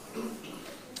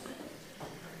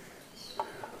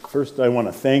First, I want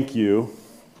to thank you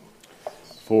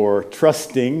for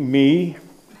trusting me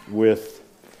with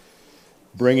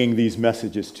bringing these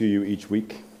messages to you each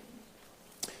week.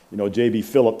 You know, J.B.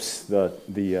 Phillips,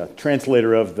 the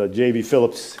translator of the J.B.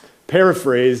 Phillips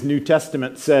paraphrase, New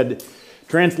Testament, said,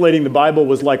 translating the Bible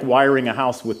was like wiring a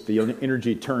house with the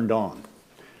energy turned on.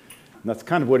 And that's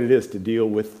kind of what it is to deal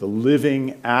with the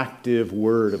living, active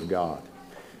Word of God.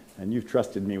 And you've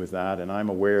trusted me with that, and I'm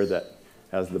aware that,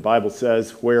 as the Bible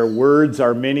says, where words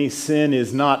are many, sin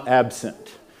is not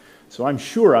absent. So I'm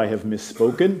sure I have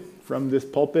misspoken from this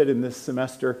pulpit in this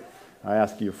semester. I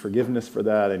ask your forgiveness for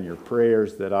that and your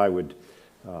prayers that I would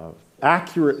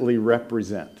accurately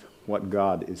represent what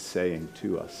God is saying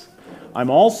to us. I'm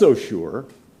also sure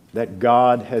that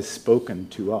God has spoken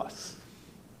to us.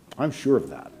 I'm sure of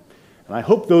that. And I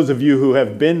hope those of you who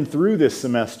have been through this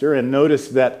semester and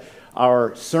noticed that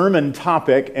our sermon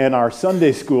topic and our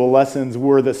Sunday school lessons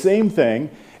were the same thing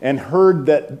and heard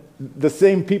that the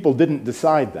same people didn't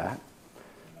decide that.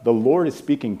 The Lord is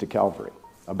speaking to Calvary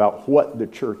about what the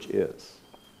church is.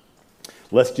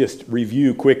 Let's just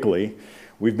review quickly.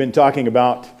 We've been talking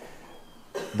about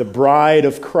the bride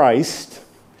of Christ,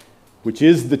 which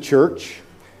is the church.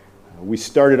 We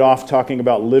started off talking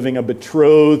about living a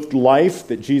betrothed life,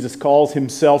 that Jesus calls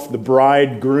himself the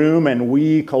bridegroom, and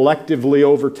we collectively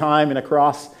over time and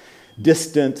across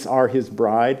distance are his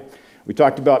bride. We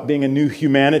talked about being a new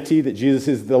humanity, that Jesus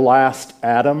is the last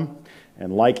Adam,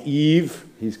 and like Eve,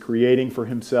 he's creating for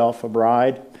himself a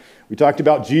bride. We talked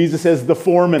about Jesus as the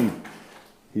foreman.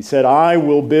 He said, I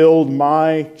will build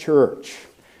my church,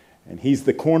 and he's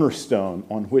the cornerstone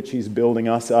on which he's building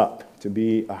us up to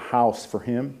be a house for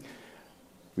him.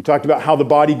 We talked about how the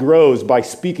body grows by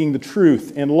speaking the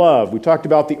truth in love. We talked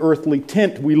about the earthly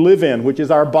tent we live in, which is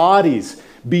our bodies,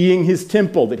 being his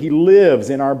temple, that he lives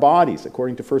in our bodies,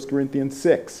 according to 1 Corinthians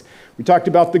 6. We talked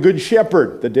about the good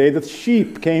shepherd, the day the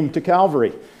sheep came to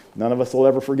Calvary. None of us will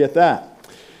ever forget that.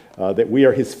 That we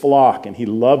are his flock, and he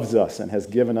loves us and has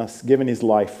given his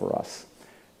life for us.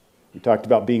 We talked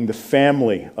about being the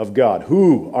family of God.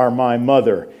 Who are my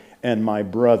mother and my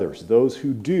brothers? Those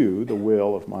who do the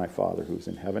will of my Father who's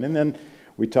in heaven. And then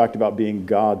we talked about being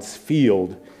God's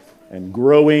field and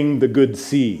growing the good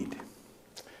seed.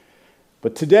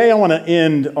 But today I want to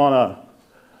end on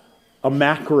a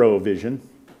macro vision,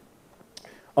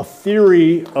 a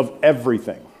theory of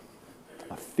everything.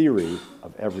 A theory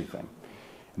of everything.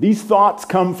 These thoughts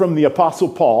come from the Apostle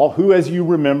Paul, who, as you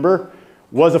remember,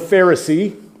 was a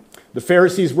Pharisee. The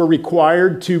Pharisees were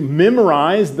required to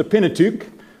memorize the Pentateuch,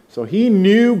 so he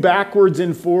knew backwards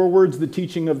and forwards the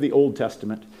teaching of the Old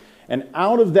Testament. And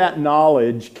out of that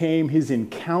knowledge came his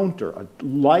encounter, a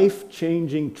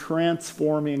life-changing,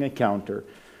 transforming encounter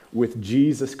with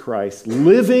Jesus Christ,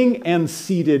 living and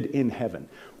seated in heaven.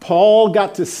 Paul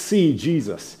got to see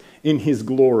Jesus in his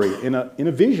glory, in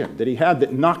a vision that he had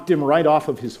that knocked him right off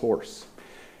of his horse.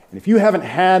 And if you haven't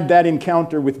had that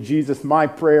encounter with Jesus, my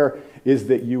prayer is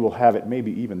that you will have it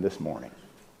maybe even this morning.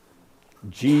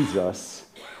 Jesus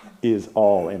is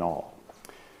all in all.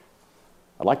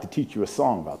 I'd like to teach you a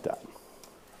song about that.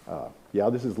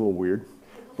 This is a little weird,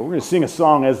 but we're going to sing a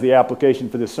song as the application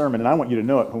for this sermon, and I want you to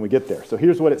know it when we get there. So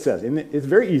here's what it says. And it's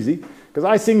very easy, because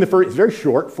I sing the first, it's very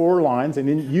short, 4 lines, and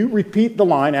then you repeat the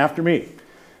line after me.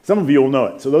 Some of you will know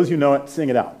it, so those who know it, sing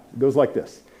it out. It goes like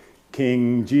this.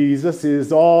 King Jesus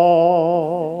is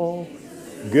all.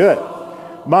 Good.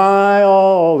 My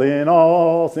all in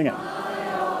all. Sing it.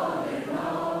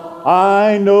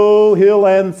 I know he'll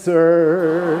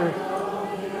answer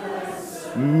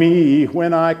me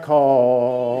when I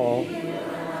call.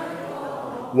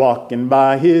 Walking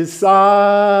by his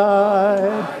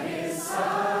side,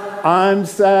 I'm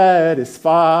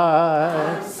satisfied.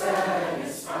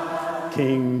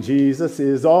 King Jesus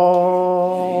is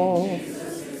all.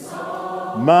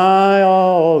 My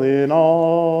all in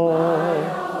all.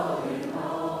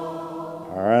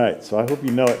 All right, so I hope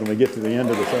you know it when we get to the end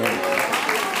of the sermon.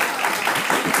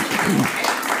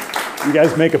 You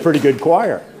guys make a pretty good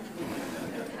choir.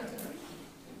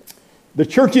 The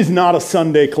church is not a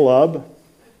Sunday club.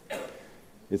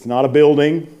 It's not a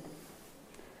building.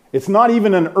 It's not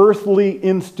even an earthly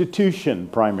institution,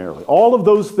 primarily. All of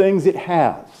those things it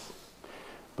has.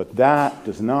 But that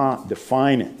does not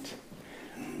define it.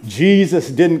 Jesus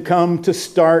didn't come to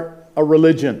start a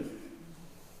religion.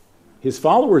 His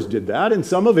followers did that, and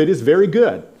some of it is very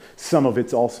good. Some of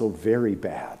it's also very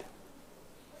bad.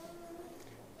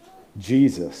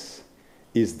 Jesus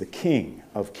is the King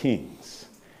of kings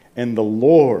and the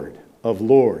Lord of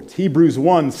lords. Hebrews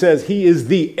 1 says he is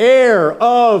the heir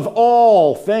of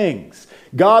all things.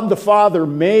 God the Father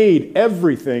made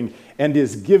everything, and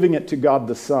is giving it to God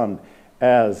the Son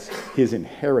as his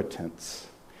inheritance.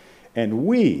 And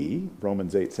we,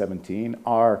 Romans 8:17,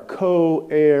 are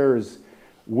co-heirs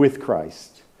with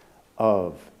Christ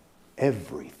of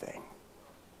everything.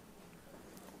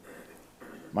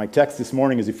 My text this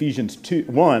morning is Ephesians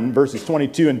 1, verses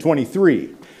 22 and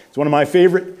 23. It's one of my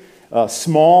favorite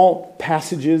small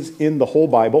passages in the whole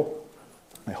Bible.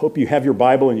 I hope you have your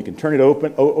Bible and you can turn it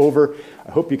over.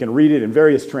 I hope you can read it in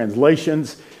various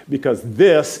translations, because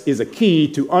this is a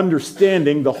key to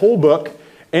understanding the whole book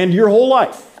and your whole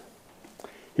life.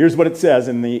 Here's what it says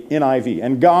in the NIV.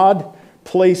 And God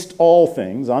placed all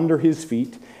things under his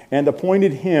feet and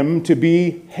appointed him to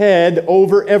be head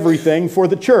over everything for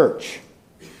the church.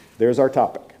 There's our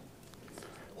topic.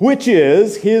 Which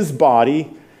is his body,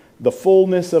 the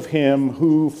fullness of him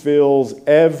who fills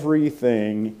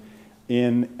everything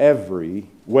in every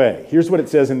way. Here's what it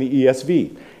says in the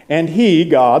ESV. And he,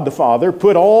 God the Father,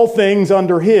 put all things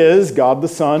under his, God the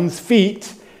Son's,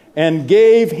 feet, and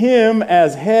gave him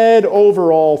as head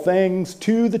over all things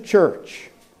to the church,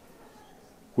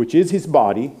 which is his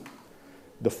body,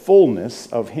 the fullness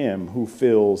of him who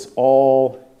fills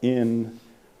all in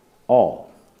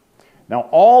all. Now,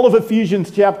 all of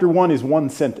Ephesians chapter 1 is one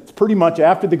sentence. Pretty much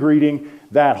after the greeting,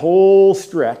 that whole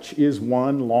stretch is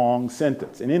one long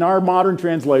sentence. And in our modern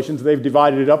translations, they've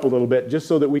divided it up a little bit just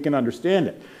so that we can understand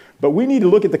it. But we need to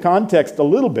look at the context a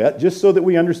little bit just so that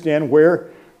we understand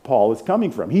where Paul is coming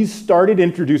from. He's started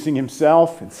introducing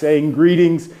himself and saying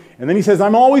greetings, and then he says,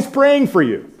 I'm always praying for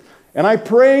you. And I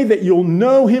pray that you'll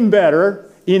know him better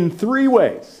in 3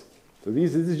 ways. So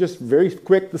this is just very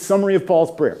quick, the summary of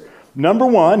Paul's prayer. Number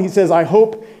 1, he says, I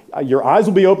hope your eyes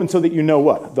will be open so that you know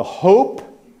what? The hope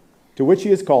to which he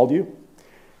has called you,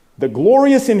 the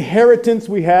glorious inheritance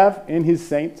we have in his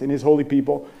saints, in his holy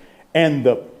people, and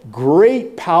the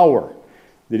great power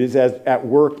that is at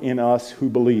work in us who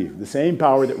believe. The same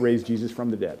power that raised Jesus from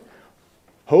the dead.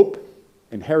 Hope,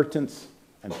 inheritance,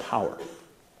 and power.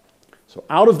 So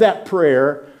out of that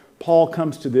prayer, Paul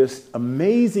comes to this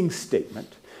amazing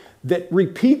statement that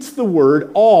repeats the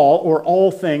word all or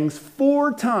all things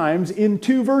 4 times in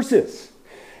 2 verses.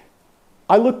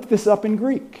 I looked this up in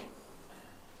Greek.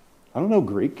 I don't know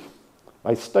Greek.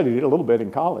 I studied it a little bit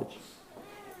in college.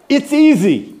 It's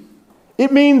easy.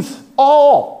 It means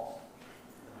all.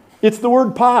 It's the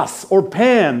word pas or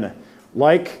pan,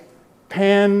 like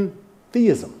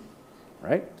pantheism,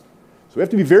 right? So we have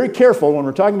to be very careful when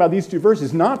we're talking about these 2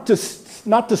 verses not to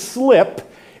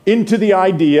slip into the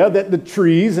idea that the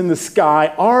trees and the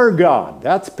sky are God.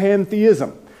 That's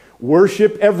pantheism.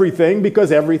 Worship everything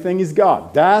because everything is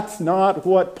God. That's not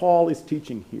what Paul is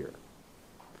teaching here.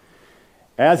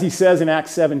 As he says in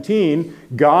Acts 17,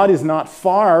 God is not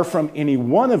far from any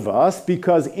one of us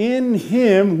because in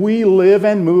him we live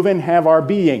and move and have our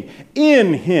being.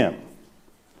 In him.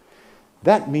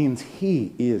 That means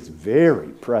he is very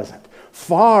present.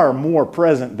 Far more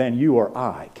present than you or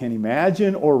I can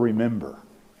imagine or remember.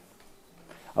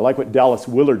 I like what Dallas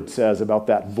Willard says about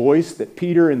that voice that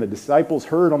Peter and the disciples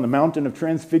heard on the mountain of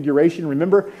transfiguration.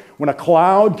 Remember when a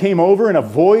cloud came over and a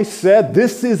voice said,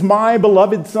 "This is my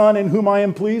beloved Son in whom I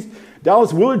am pleased"?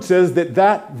 Dallas Willard says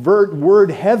that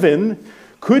word heaven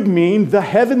could mean the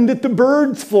heaven that the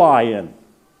birds fly in.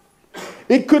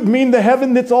 It could mean the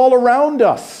heaven that's all around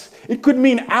us. It could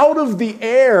mean out of the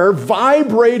air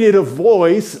vibrated a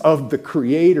voice of the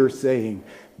Creator saying,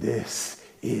 "This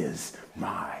is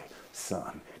my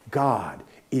Son." God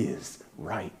is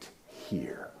right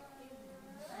here.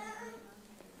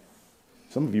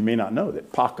 Some of you may not know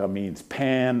that PACA means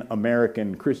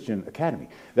Pan-American Christian Academy.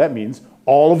 That means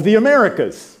all of the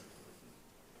Americas.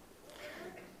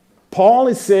 Paul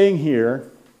is saying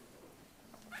here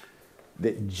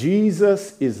that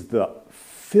Jesus is the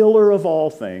filler of all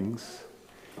things.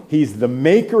 He's the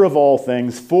maker of all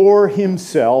things for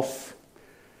himself.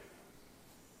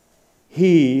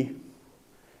 He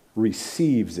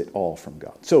receives it all from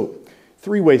God. So,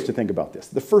 3 ways to think about this.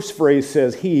 The first phrase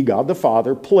says, he, God the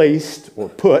Father, placed or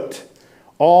put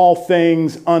all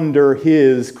things under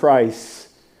his, Christ's,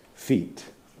 feet.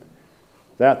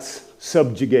 That's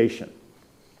subjugation.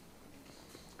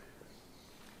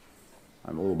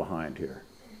 I'm a little behind here.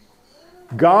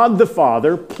 God the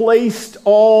Father placed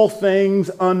all things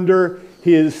under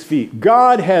his feet.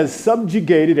 God has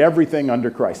subjugated everything under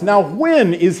Christ. Now,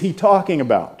 when is he talking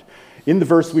about? In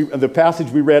the passage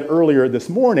we read earlier this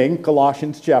morning,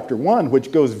 Colossians chapter 1,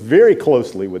 which goes very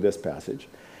closely with this passage,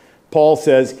 Paul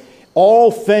says,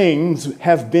 all things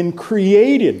have been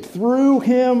created through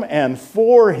him and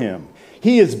for him.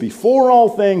 He is before all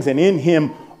things, and in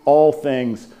him all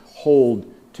things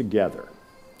hold together.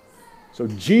 So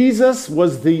Jesus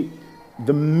was the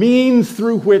the means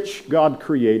through which God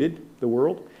created the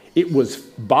world. It was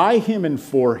by him and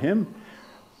for him.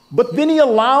 But then he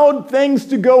allowed things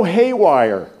to go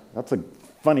haywire. That's a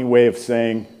funny way of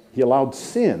saying he allowed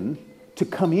sin to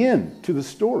come in to the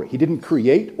story. He didn't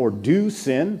create or do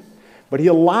sin, but he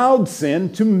allowed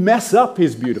sin to mess up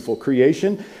his beautiful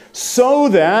creation so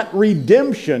that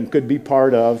redemption could be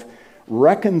part of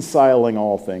reconciling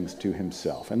all things to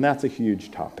himself. And that's a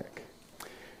huge topic.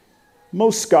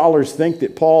 Most scholars think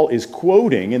that Paul is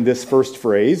quoting in this first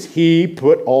phrase, he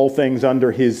put all things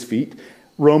under his feet,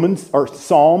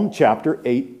 Psalm chapter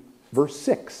 8, verse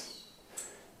 6.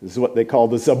 This is what they call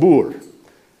the Zabur.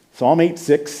 Psalm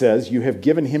 8:6 says, you have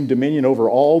given him dominion over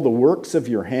all the works of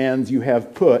your hands. You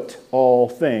have put all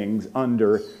things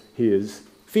under his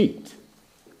feet.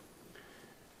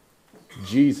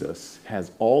 Jesus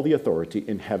has all the authority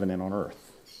in heaven and on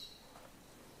earth.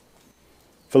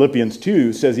 Philippians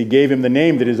 2 says he gave him the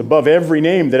name that is above every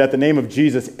name, that at the name of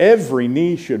Jesus every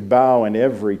knee should bow and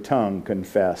every tongue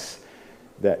confess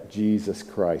that Jesus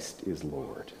Christ is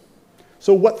Lord.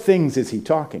 So what things is he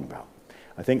talking about?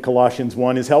 I think Colossians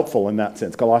 1 is helpful in that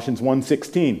sense. Colossians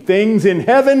 1:16, things in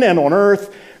heaven and on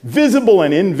earth, visible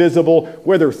and invisible,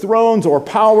 whether thrones or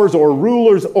powers or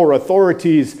rulers or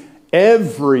authorities,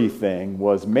 everything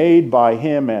was made by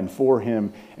him and for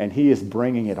him, and he is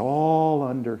bringing it all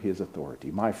under his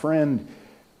authority. My friend,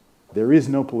 there is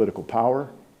no political power.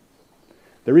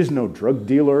 There is no drug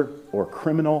dealer or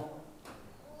criminal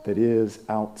that is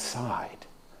outside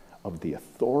of the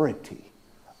authority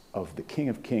of the King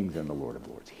of Kings and the Lord of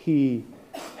Lords. He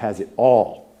has it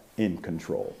all in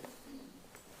control.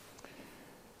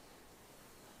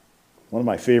 One of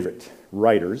my favorite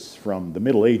writers from the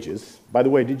Middle Ages. By the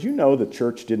way, did you know the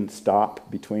church didn't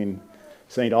stop between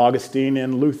St. Augustine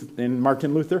and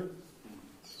Martin Luther?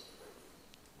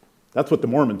 That's what the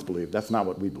Mormons believe. That's not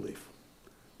what we believe.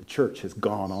 The church has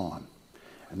gone on.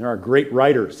 And there are great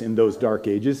writers in those dark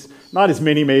ages. Not as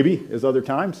many, maybe, as other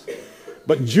times.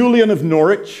 But Julian of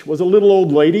Norwich was a little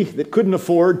old lady that couldn't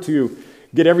afford to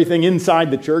get everything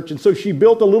inside the church. And so she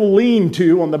built a little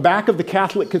lean-to on the back of the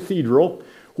Catholic cathedral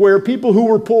where people who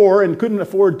were poor and couldn't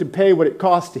afford to pay what it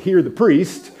cost to hear the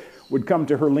priest would come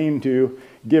to her lean-to,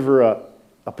 give her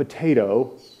a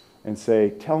potato, and say,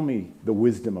 tell me the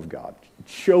wisdom of God.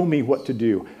 Show me what to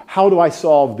do. How do I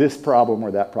solve this problem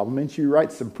or that problem? And she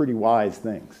writes some pretty wise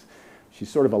things. She's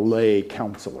sort of a lay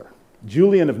counselor.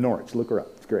 Julian of Norwich, look her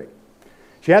up. It's great.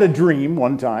 She had a dream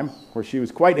one time where she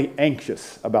was quite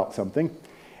anxious about something,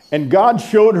 and God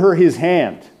showed her his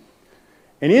hand.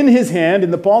 And in his hand,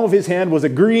 in the palm of his hand, was a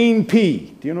green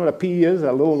pea. Do you know what a pea is?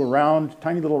 A little round,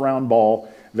 tiny little round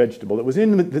ball vegetable that was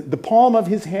in the palm of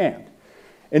his hand.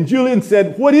 And Julian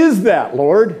said, what is that,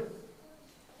 Lord?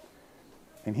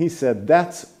 And he said,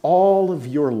 that's all of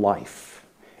your life.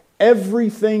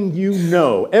 Everything you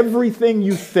know, everything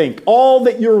you think, all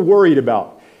that you're worried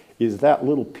about is that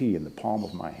little pea in the palm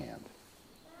of my hand.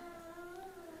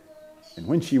 And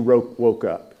when she woke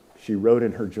up, she wrote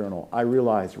in her journal, I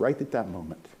realized right at that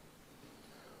moment,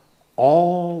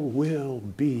 all will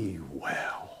be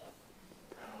well.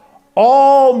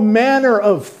 All manner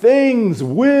of things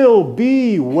will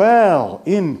be well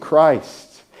in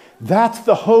Christ. That's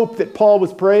the hope that Paul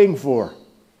was praying for.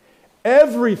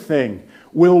 Everything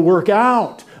will work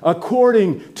out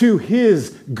according to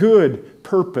his good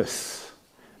purpose.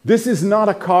 This is not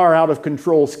a car out of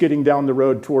control skidding down the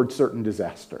road toward certain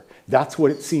disaster. That's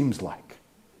what it seems like.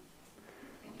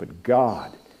 But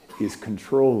God is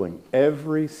controlling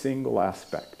every single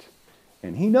aspect.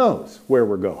 And he knows where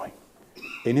we're going.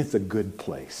 And it's a good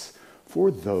place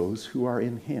for those who are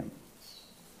in him.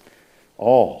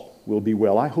 All will be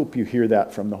well. I hope you hear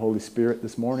that from the Holy Spirit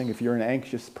this morning. If you're an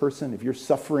anxious person, if you're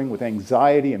suffering with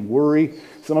anxiety and worry,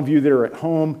 some of you that are at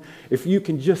home, if you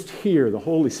can just hear the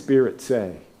Holy Spirit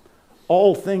say,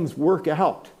 all things work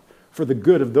out for the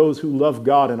good of those who love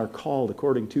God and are called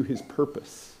according to his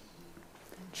purpose.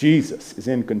 Jesus is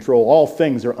in control. All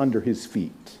things are under his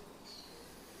feet.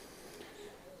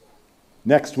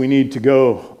 Next, we need to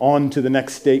go on to the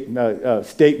next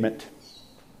statement.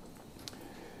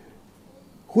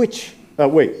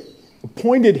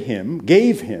 Appointed him,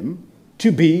 gave him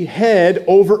to be head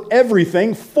over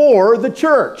everything for the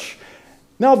church.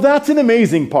 Now that's an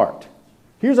amazing part.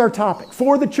 Here's our topic,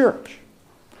 for the church.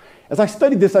 As I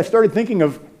studied this, I started thinking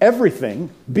of everything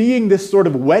being this sort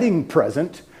of wedding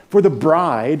present for the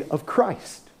bride of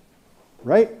Christ,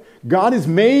 right? God has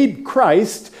made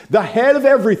Christ the head of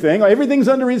everything. Everything's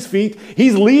under his feet.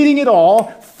 He's leading it all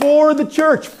for the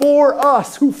church, for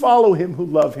us who follow him, who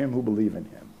love him, who believe in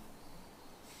him.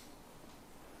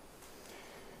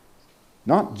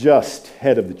 Not just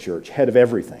head of the church, head of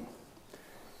everything.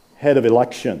 Head of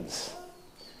elections,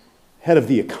 head of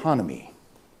the economy,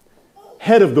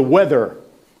 head of the weather,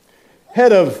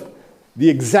 head of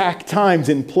the exact times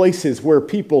and places where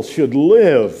people should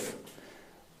live.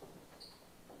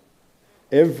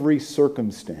 Every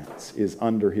circumstance is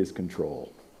under his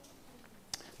control.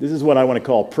 This is what I want to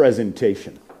call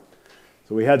presentation.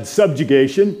 So we had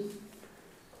subjugation,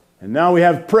 and now we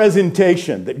have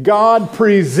presentation, that God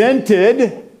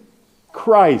presented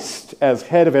Christ as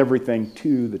head of everything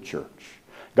to the church.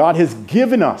 God has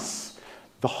given us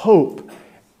the hope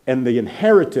and the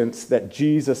inheritance that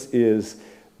Jesus is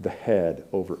the head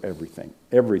over everything.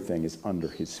 Everything is under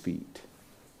his feet.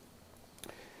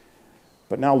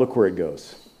 But now look where it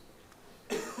goes.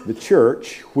 The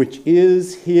church, which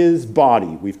is his body.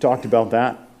 We've talked about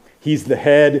that. He's the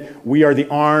head. We are the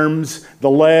arms, the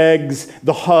legs,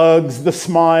 the hugs, the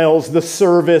smiles, the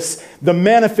service. The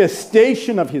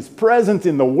manifestation of his presence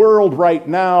in the world right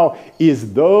now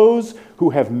is those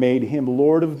who have made him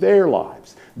Lord of their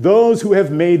lives. Those who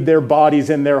have made their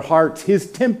bodies and their hearts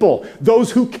his temple.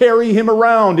 Those who carry him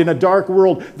around in a dark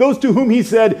world. Those to whom he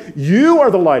said, "You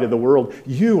are the light of the world.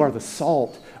 You are the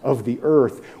salt of the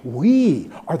earth." We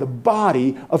are the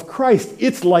body of Christ.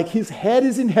 It's like his head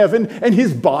is in heaven and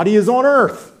his body is on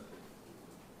earth.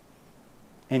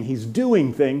 And he's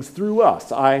doing things through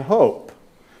us, I hope.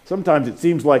 Sometimes it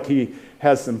seems like he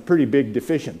has some pretty big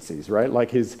deficiencies, right?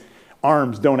 Like his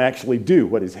arms don't actually do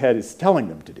what his head is telling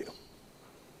them to do.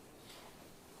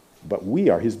 But we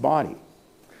are his body.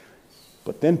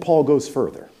 But then Paul goes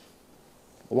further.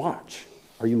 Watch.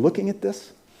 Are you looking at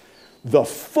this? The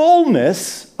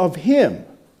fullness of him.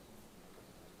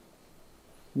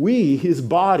 We, his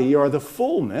body, are the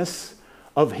fullness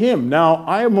of him. Now,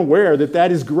 I am aware that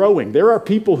that is growing. There are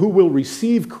people who will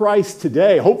receive Christ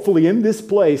today, hopefully in this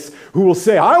place, who will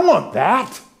say, "I want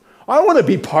that. I want to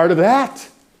be part of that.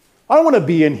 I want to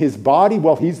be in his body."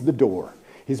 Well, he's the door.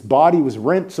 His body was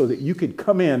rent so that you could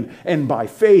come in and by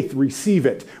faith receive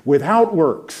it without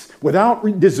works,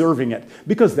 without deserving it,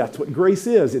 because that's what grace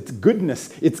is. It's goodness,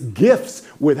 it's gifts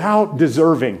without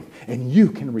deserving. And you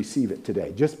can receive it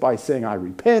today just by saying, "I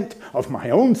repent of my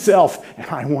own self and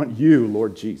I want you,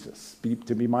 Lord Jesus,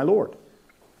 to be my Lord."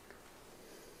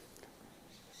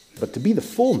 But to be the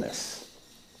fullness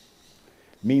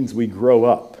means we grow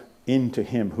up into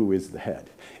him who is the head.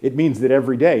 It means that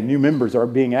every day new members are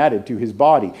being added to his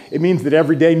body. It means that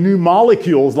every day new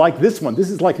molecules like this one, this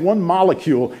is like one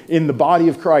molecule in the body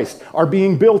of Christ, are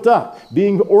being built up,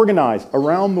 being organized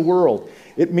around the world.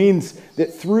 It means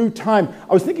that through time,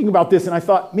 I was thinking about this and I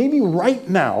thought maybe right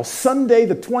now, Sunday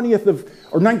the 20th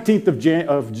or 19th of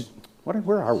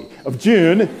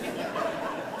June,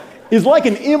 is like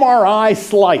an MRI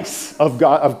slice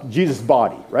of Jesus'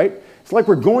 body, right? It's like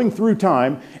we're going through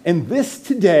time, and this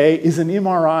today is an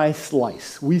MRI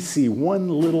slice. We see one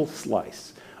little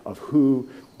slice of who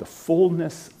the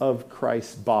fullness of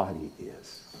Christ's body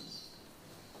is.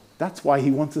 That's why he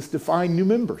wants us to find new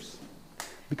members,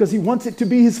 because he wants it to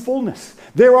be his fullness.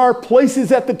 There are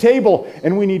places at the table,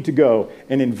 and we need to go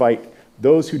and invite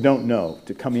those who don't know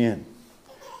to come in.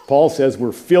 Paul says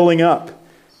we're filling up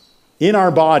in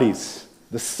our bodies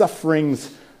the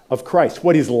sufferings of Christ,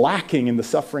 what is lacking in the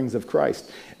sufferings of Christ.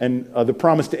 And the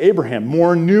promise to Abraham,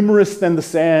 more numerous than the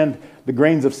sand, the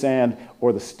grains of sand,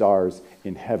 or the stars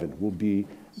in heaven, will be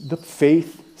the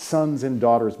faith sons and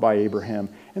daughters by Abraham.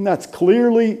 And that's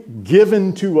clearly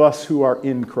given to us who are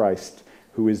in Christ,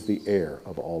 who is the heir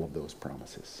of all of those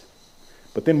promises.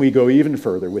 But then we go even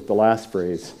further with the last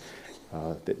phrase.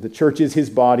 The church is his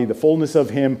body, the fullness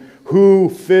of him who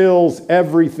fills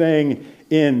everything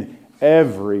in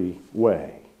every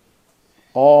way.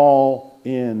 All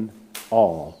in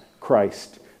all,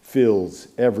 Christ fills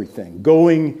everything.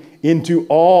 Going into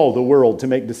all the world to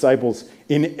make disciples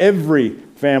in every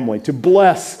family, to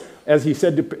bless, as he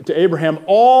said to Abraham,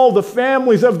 all the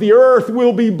families of the earth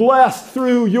will be blessed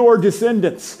through your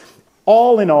descendants.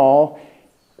 All in all,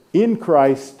 in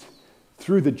Christ,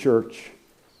 through the church,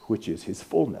 which is his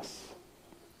fullness.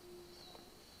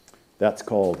 That's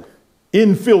called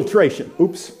infiltration.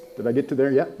 Oops, did I get to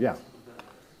there yet? Yeah.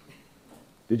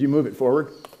 Did you move it forward?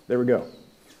 There we go.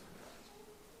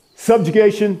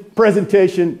 Subjugation,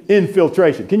 presentation,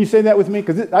 infiltration. Can you say that with me?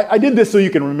 Because I did this so you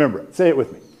can remember it. Say it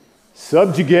with me.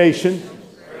 Subjugation,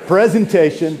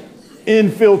 presentation,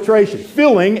 infiltration.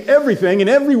 Filling everything in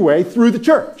every way through the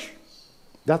church.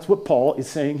 That's what Paul is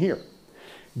saying here.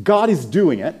 God is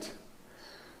doing it.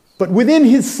 But within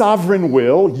his sovereign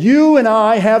will, you and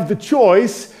I have the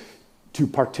choice to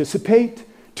participate,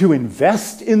 to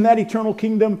invest in that eternal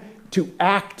kingdom, to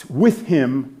act with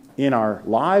him in our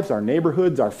lives, our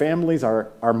neighborhoods, our families,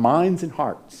 our minds and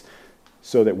hearts,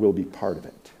 so that we'll be part of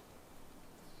it.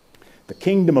 The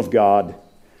kingdom of God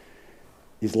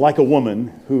is like a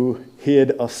woman who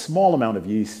hid a small amount of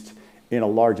yeast in a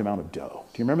large amount of dough.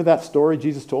 Do you remember that story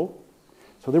Jesus told?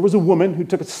 So there was a woman who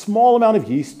took a small amount of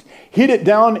yeast, hid it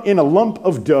down in a lump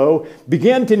of dough,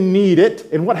 began to knead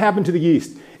it, and what happened to the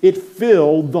yeast? It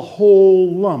filled the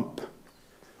whole lump.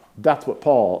 That's what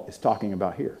Paul is talking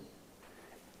about here.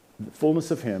 The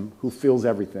fullness of him who fills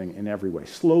everything in every way.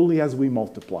 Slowly as we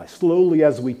multiply, slowly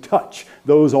as we touch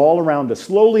those all around us,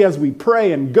 slowly as we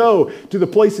pray and go to the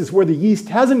places where the yeast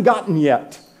hasn't gotten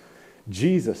yet,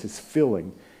 Jesus is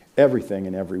filling everything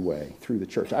in every way through the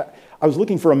church. I was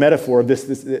looking for a metaphor of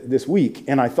this week,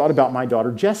 and I thought about my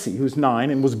daughter Jessie, who's 9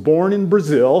 and was born in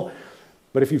Brazil.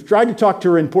 But if you've tried to talk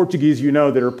to her in Portuguese, you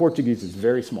know that her Portuguese is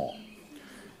very small.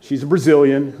 She's a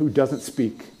Brazilian who doesn't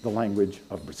speak the language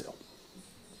of Brazil.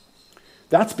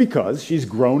 That's because she's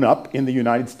grown up in the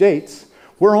United States,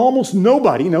 where almost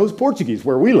nobody knows Portuguese,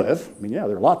 where we live. I mean, yeah,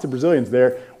 there are lots of Brazilians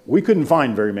there. We couldn't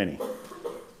find very many.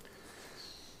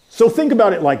 So think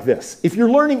about it like this. If you're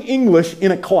learning English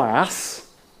in a class,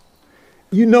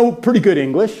 you know pretty good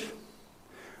English,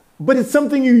 but it's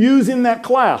something you use in that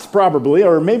class, probably,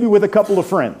 or maybe with a couple of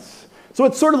friends. So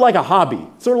it's sort of like a hobby,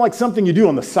 sort of like something you do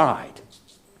on the side.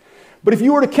 But if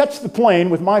you were to catch the plane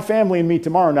with my family and me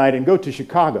tomorrow night and go to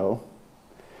Chicago,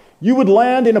 you would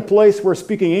land in a place where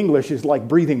speaking English is like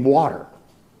breathing water.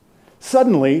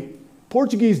 Suddenly,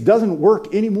 Portuguese doesn't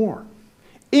work anymore.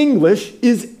 English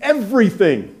is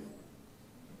everything.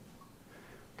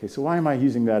 Okay, so why am I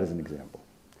using that as an example?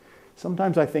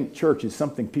 Sometimes I think church is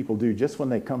something people do just when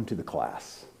they come to the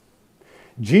class.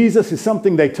 Jesus is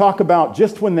something they talk about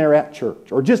just when they're at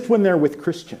church or just when they're with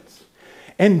Christians.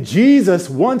 And Jesus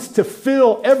wants to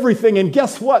fill everything. And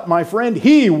guess what, my friend?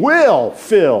 He will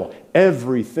fill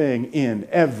everything in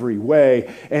every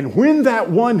way. And when that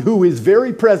one who is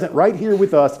very present right here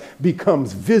with us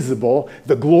becomes visible,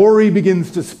 the glory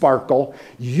begins to sparkle,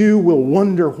 you will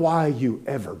wonder why you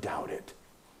ever doubted.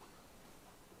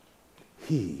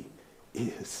 He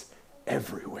is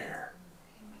everywhere.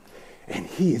 And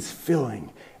he is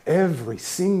filling every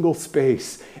single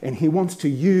space. And he wants to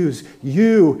use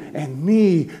you and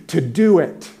me to do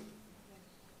it.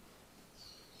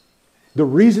 The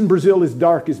reason Brazil is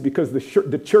dark is because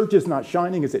the church is not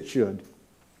shining as it should.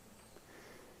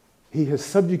 He has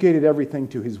subjugated everything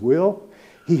to his will.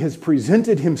 He has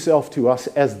presented himself to us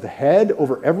as the head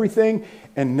over everything.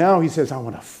 And now he says, I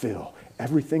want to fill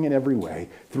everything in every way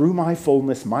through my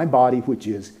fullness, my body, which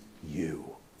is you.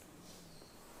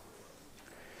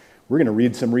 We're going to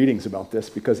read some readings about this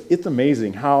because it's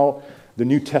amazing how the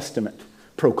New Testament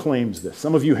proclaims this.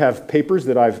 Some of you have papers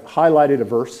that I've highlighted a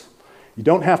verse. You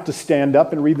don't have to stand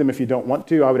up and read them if you don't want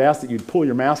to. I would ask that you'd pull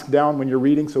your mask down when you're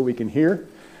reading so we can hear.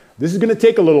 This is going to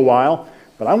take a little while,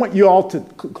 but I want you all to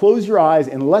close your eyes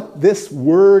and let this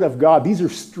word of God, these are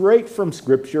straight from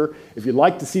Scripture. If you'd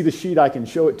like to see the sheet, I can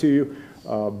show it to you.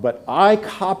 But I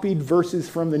copied verses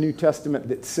from the New Testament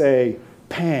that say,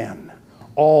 pan,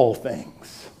 all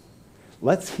things.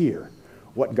 Let's hear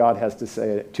what God has to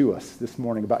say to us this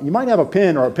morning about. You might have a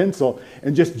pen or a pencil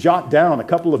and just jot down a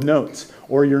couple of notes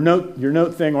or your note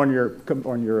thing on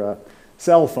your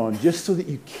cell phone, just so that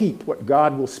you keep what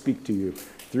God will speak to you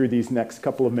through these next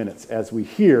couple of minutes as we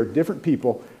hear different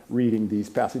people reading these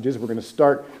passages. We're going to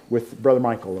start with Brother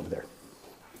Michael over there.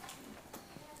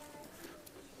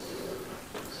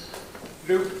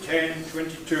 Luke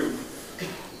 10:22.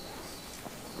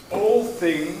 All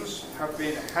things have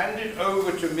been handed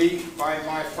over to me by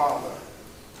my Father,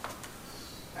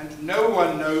 and no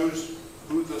one knows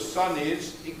who the Son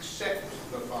is except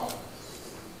the Father,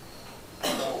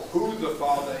 or who the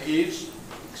Father is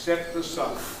except the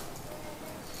Son,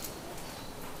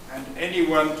 and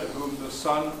anyone to whom the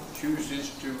Son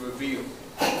chooses to reveal.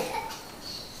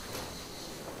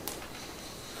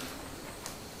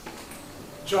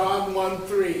 John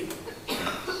 1:3.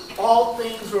 All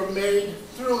things were made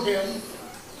through him,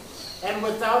 and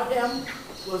without him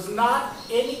was not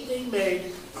anything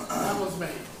made that was made.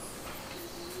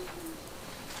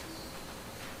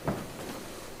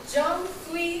 John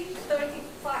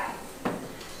 3:35.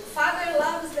 The Father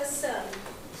loves the Son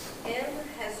and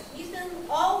has given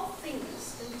all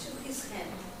things into his hand.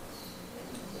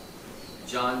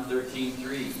 John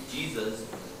 13:3. Jesus,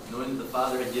 knowing that the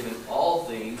Father had given all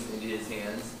things into his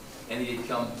hands, and he had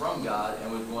come from God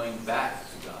and was going back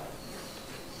to God.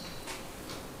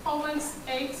 Romans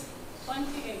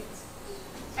 8:28.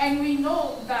 And we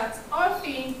know that all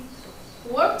things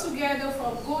work together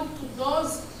for good to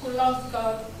those who love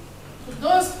God, to To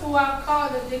those who are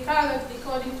called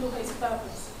according to his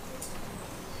purpose.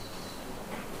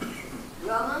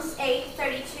 Romans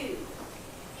 8:32.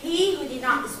 He who did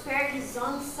not spare his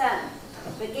own son,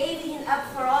 but gave him up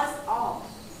for us all,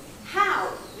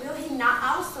 how will he not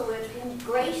also with him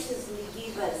graciously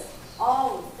give us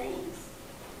all things?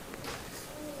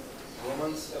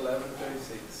 Romans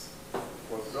 11:36.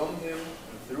 For from him,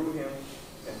 and through him,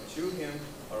 and to him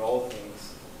are all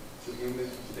things. To him is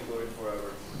the glory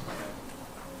forever. Amen.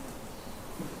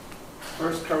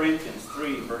 1 Corinthians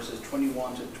 3, verses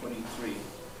 21 to 23.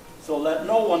 So let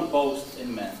no one boast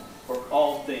in men, for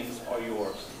all things are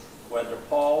yours, whether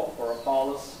Paul or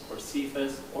Apollos or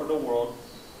Cephas or the world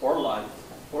or life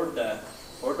or death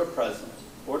or the present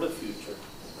or the future.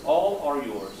 All are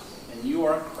yours, and you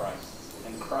are Christ,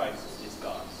 and Christ is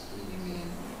God's.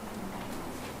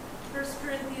 1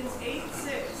 Corinthians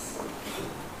 8:6.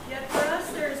 Yet for us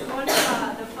there is one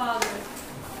God, the Father,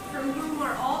 from whom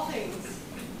are all things,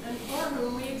 and for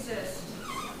whom we exist,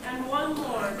 and one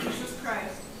Lord, Jesus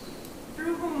Christ,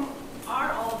 through whom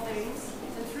are all things,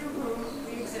 and through whom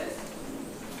we exist.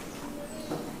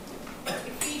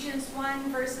 Ephesians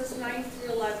 1, verses 9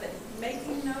 through 11.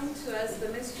 Making known to us the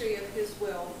mystery of his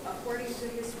will, according to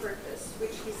his purpose,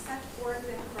 which he set forth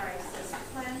in Christ as a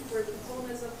plan for the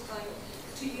fullness of time,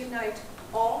 to unite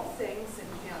all things in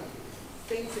him,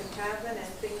 things in heaven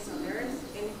and things on earth.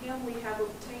 In him we have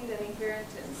obtained an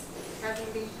inheritance,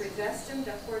 having been predestined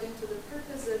according to the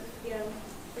purpose of him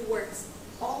who works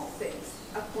all things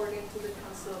according to the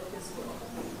counsel of his will.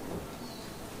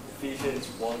 Ephesians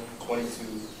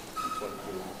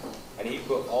 1:22-23. And he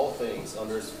put all things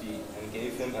under his feet, and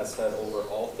gave him as head over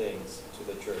all things to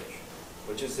the church,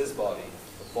 which is his body,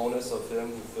 the fullness of him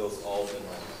who fills all in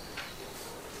all.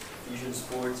 Ephesians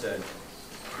 4:10.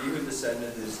 He who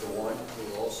descended is the one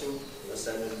who also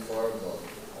ascended far above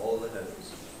all the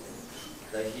heavens,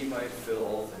 that he might fill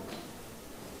all things.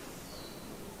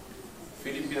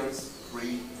 Philippians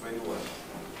 3:21.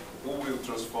 Who will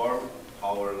transform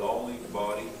our lowly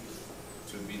body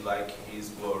to be like his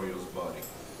glorious body,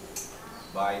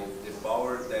 by the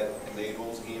power that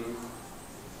enables him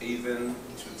even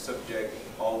to subject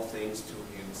all things to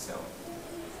himself.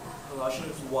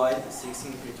 Colossians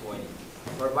 1:16-20.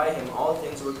 For by him all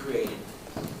things were created,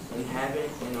 in heaven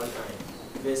and on earth,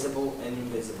 visible and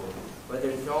invisible,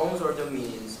 whether thrones or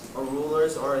dominions, or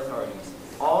rulers or authorities.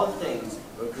 All things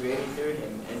were created through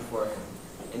him and for him.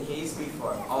 And he is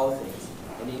before all things,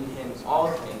 and in him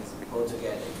all things hold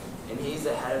together. And he is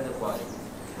the head of the body,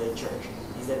 the church.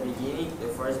 He is the beginning, the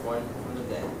firstborn from the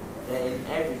dead, that in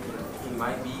everything he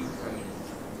might be permanent.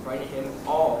 For in him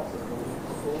all the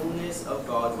fullness of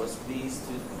God was pleased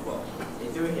to dwell,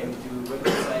 and through him to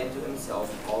reconcile to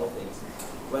himself all things,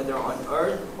 whether on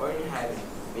earth or in heaven,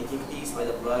 making peace by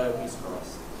the blood of his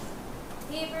cross.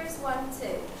 Hebrews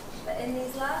 1:2. But in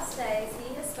these last days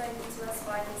he has spoken to us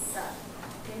by his Son,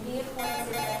 whom he appointed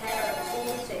the head of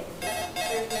all things,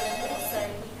 through whom also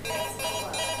he created the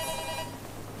world.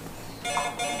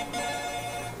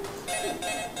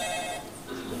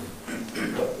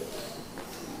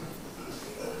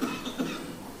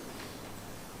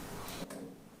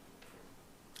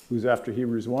 Who's after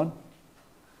Hebrews 1?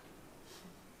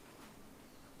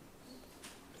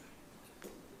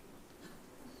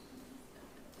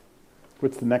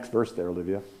 What's the next verse there,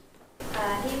 Olivia?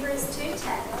 Hebrews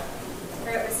 2:10. For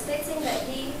it was fitting that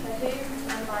he, for whom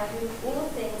and by whom all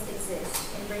things exist,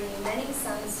 in bringing many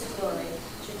sons to glory,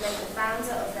 should make the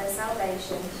founder of their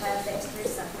salvation perfect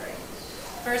through suffering.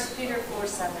 1 Peter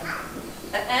 4:7.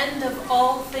 The end of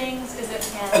all things is at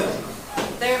hand.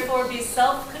 Therefore be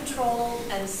self-controlled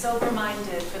and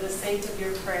sober-minded for the sake of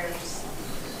your prayers.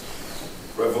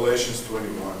 Revelations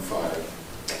 21:5.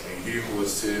 And he who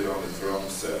was seated on the throne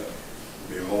said,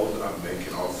 Behold, I'm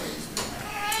making all things new.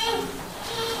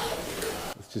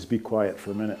 Let's just be quiet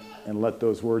for a minute and let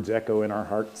those words echo in our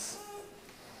hearts.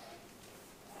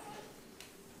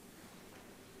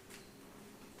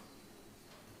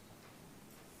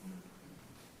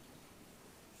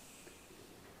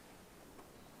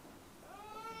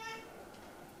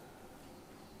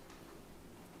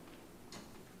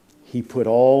 He put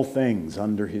all things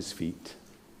under his feet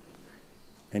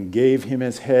and gave him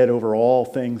as head over all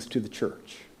things to the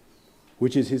church,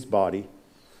 which is his body,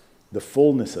 the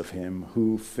fullness of him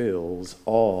who fills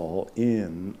all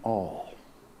in all.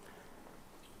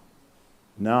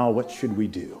 Now, what should we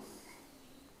do?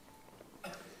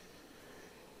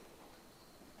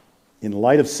 In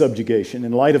light of subjugation,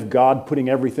 in light of God putting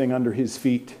everything under his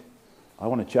feet, I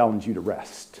want to challenge you to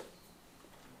rest.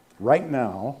 Right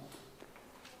now,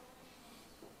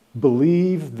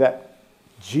 believe that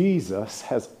Jesus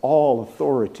has all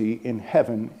authority in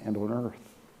heaven and on earth.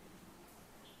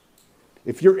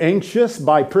 If you're anxious,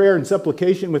 by prayer and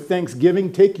supplication with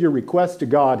thanksgiving, take your request to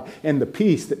God, and the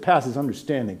peace that passes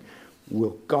understanding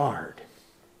will guard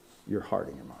your heart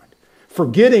and your mind.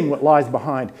 Forgetting what lies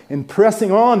behind and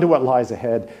pressing on to what lies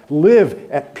ahead, live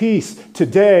at peace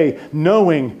today,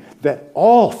 knowing that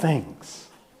all things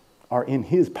are in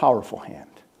His powerful hand.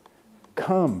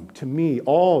 Come to me,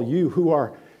 all you who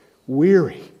are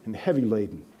weary and heavy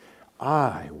laden.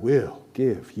 I will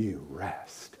give you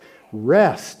rest.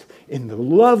 Rest in the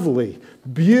lovely,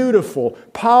 beautiful,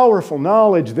 powerful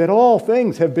knowledge that all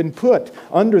things have been put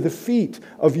under the feet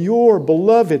of your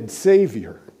beloved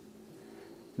Savior.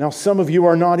 Now, some of you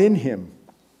are not in Him.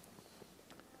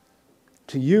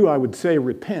 To you, I would say,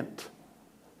 repent.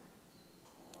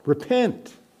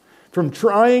 Repent from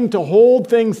trying to hold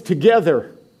things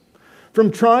together,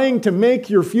 from trying to make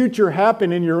your future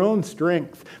happen in your own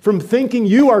strength, from thinking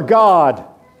you are God.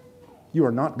 You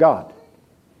are not God.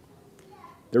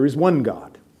 There is one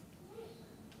God.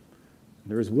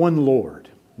 There is one Lord,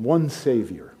 one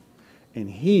Savior, and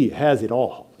He has it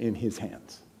all in His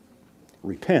hands.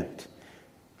 Repent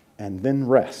and then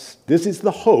rest. This is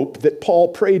the hope that Paul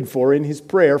prayed for in his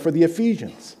prayer for the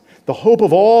Ephesians. The hope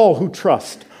of all who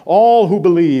trust, all who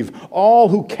believe, all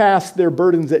who cast their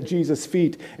burdens at Jesus'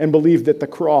 feet and believe that the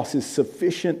cross is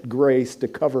sufficient grace to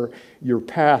cover your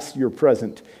past, your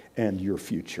present, and your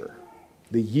future.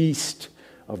 The yeast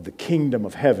of the kingdom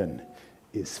of heaven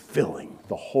is filling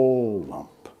the whole lump.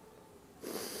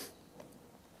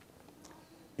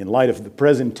 In light of the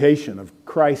presentation of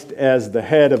Christ as the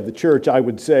head of the church, I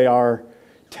would say our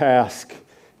task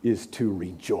is to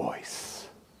rejoice.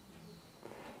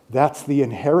 That's the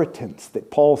inheritance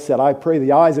that Paul said, I pray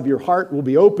the eyes of your heart will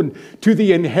be opened to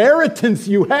the inheritance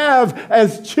you have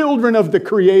as children of the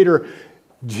Creator.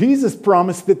 Jesus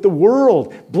promised that the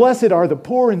world, blessed are the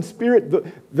poor in spirit,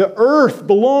 the earth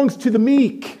belongs to the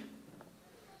meek.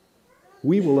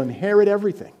 We will inherit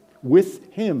everything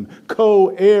with Him,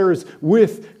 co-heirs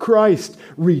with Christ.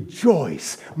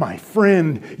 Rejoice, my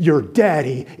friend, your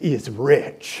daddy is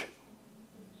rich.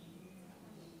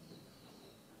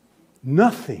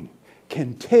 Nothing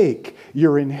can take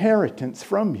your inheritance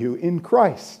from you in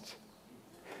Christ.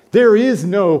 There is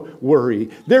no worry.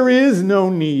 There is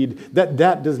no need that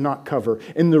does not cover.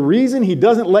 And the reason He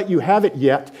doesn't let you have it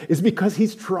yet is because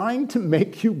He's trying to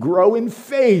make you grow in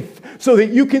faith so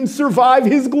that you can survive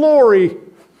His glory.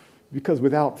 Because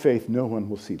without faith, no one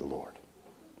will see the Lord.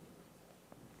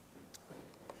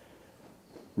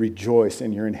 Rejoice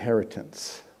in your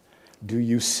inheritance. Do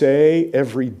you say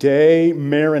every day,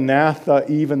 Maranatha,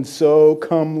 even so,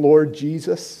 come Lord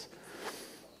Jesus?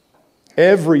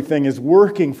 Everything is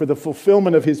working for the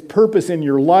fulfillment of His purpose in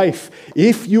your life.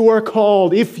 If you are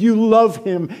called, if you love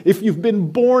Him, if you've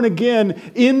been born again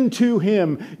into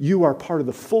Him, you are part of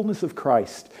the fullness of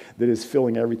Christ that is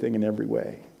filling everything in every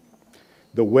way.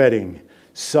 The wedding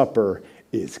supper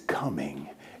is coming,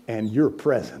 and your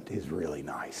present is really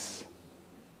nice.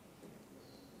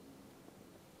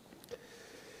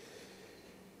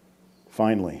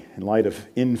 Finally, in light of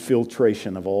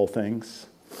infiltration of all things,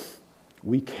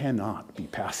 we cannot be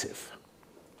passive.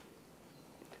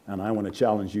 And I want to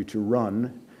challenge you to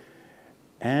run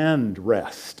and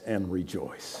rest and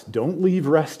rejoice. Don't leave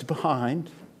rest behind.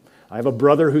 I have a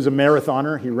brother who's a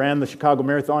marathoner. He ran the Chicago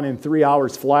Marathon in 3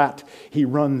 hours flat. He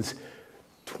runs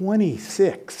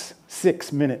 26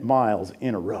 6-minute miles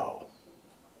in a row.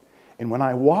 And when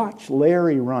I watch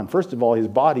Larry run, first of all, his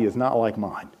body is not like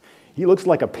mine. He looks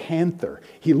like a panther.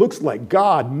 He looks like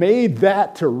God made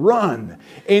that to run.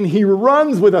 And he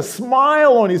runs with a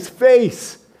smile on his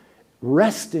face,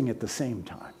 resting at the same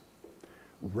time.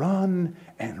 Run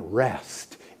and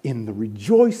rest in the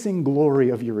rejoicing glory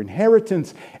of your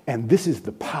inheritance. And this is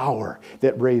the power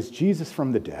that raised Jesus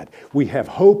from the dead. We have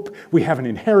hope, we have an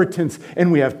inheritance,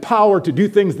 and we have power to do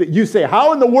things that you say,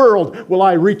 how in the world will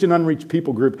I reach an unreached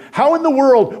people group? How in the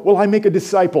world will I make a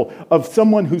disciple of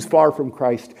someone who's far from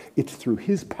Christ? It's through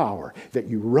His power that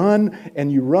you run,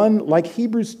 and you run like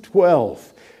Hebrews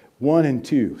 12. 1 and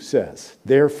 2 says,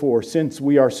 therefore, since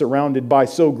we are surrounded by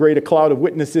so great a cloud of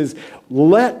witnesses,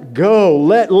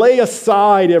 lay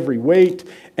aside every weight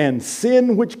and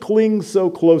sin which clings so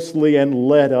closely, and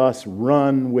let us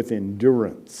run with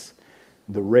endurance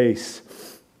the race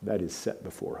that is set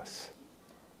before us.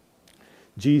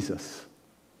 Jesus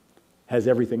has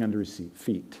everything under His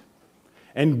feet.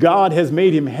 And God has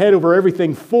made Him head over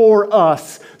everything for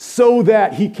us so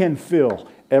that He can fill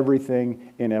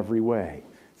everything in every way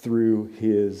through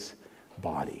His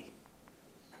body.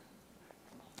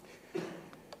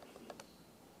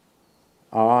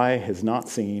 eye has not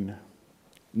seen,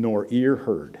 nor ear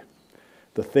heard,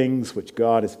 the things which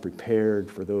God has prepared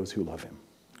for those who love him.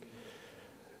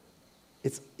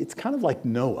 It's kind of like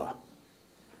Noah.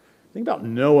 Think about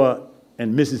Noah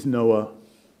and Mrs. Noah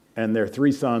and their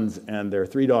 3 sons and their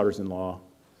 3 daughters-in-law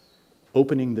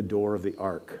opening the door of the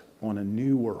ark on a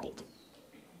new world.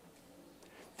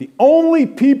 The only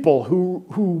people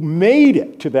who made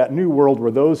it to that new world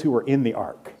were those who were in the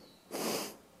ark.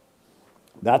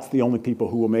 That's the only people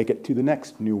who will make it to the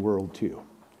next new world too.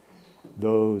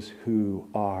 Those who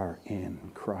are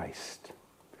in Christ.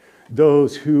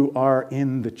 Those who are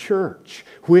in the church,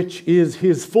 which is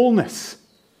his fullness.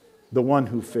 The one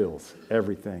who fills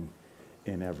everything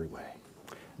in every way.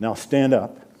 Now stand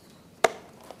up.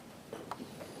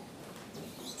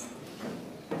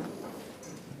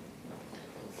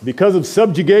 Because of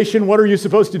subjugation, what are you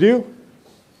supposed to do?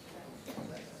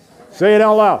 Say it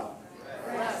out loud.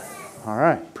 All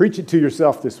right. Preach it to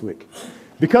yourself this week.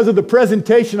 Because of the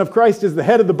presentation of Christ as the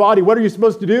head of the body, what are you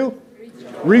supposed to do?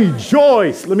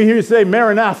 Rejoice. Let me hear you say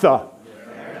Maranatha.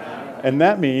 And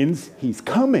that means he's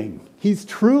coming. He's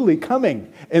truly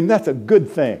coming. And that's a good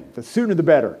thing. The sooner the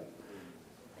better.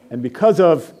 And because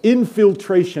of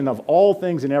infiltration of all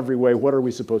things in every way, what are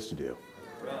we supposed to do?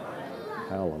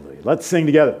 Hallelujah. Let's sing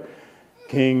together.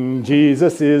 King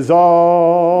Jesus is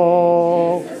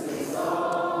all,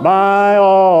 my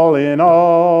all in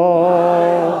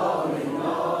all.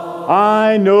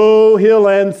 I know he'll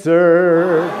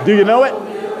answer. Do you know it?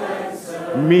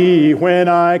 Me when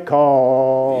I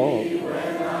call.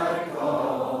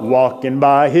 Walking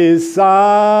by his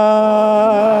side,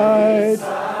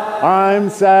 I'm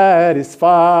satisfied.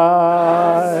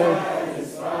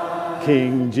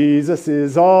 King Jesus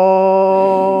is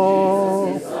all,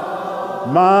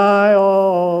 my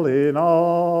all in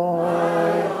all.